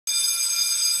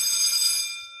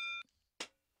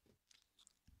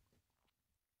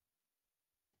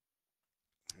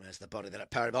There's the body then at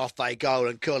Perry. Off they go,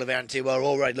 and Coolavanny Aunty well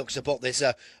already looks to put this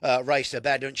race to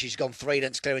bed, and she's gone 3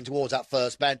 lengths clearing towards that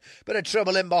first bend. Bit of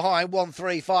trouble in behind, 1,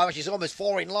 3, 5. She's almost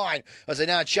 4 in line as they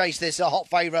now chase this hot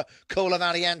favourite,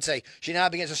 Coolavanny Aunty. She now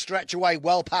begins to stretch away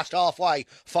well past halfway.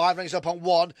 5 lengths up on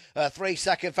 1. 3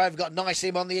 second favourite, got Nice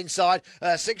Him on the inside.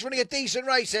 6 running a decent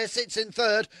race here, sits in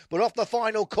third, but off the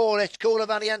final corner,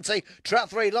 Coolavanny Aunty.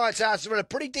 Trap 3, Lights Out, has run a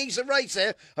pretty decent race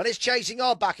here, and it's chasing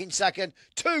on back in second.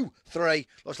 2, 3.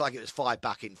 Looks like it was 5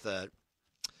 back in third.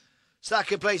 So that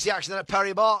completes the action at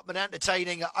Perry Barr. An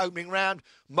entertaining opening round.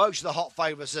 Most of the hot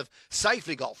favourites have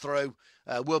safely got through.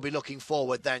 We'll be looking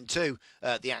forward then to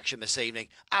the action this evening.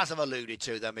 As I've alluded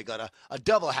to, then we've got a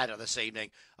double header this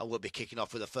evening, and we'll be kicking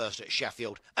off with the first at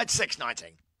Sheffield at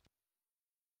 6:19.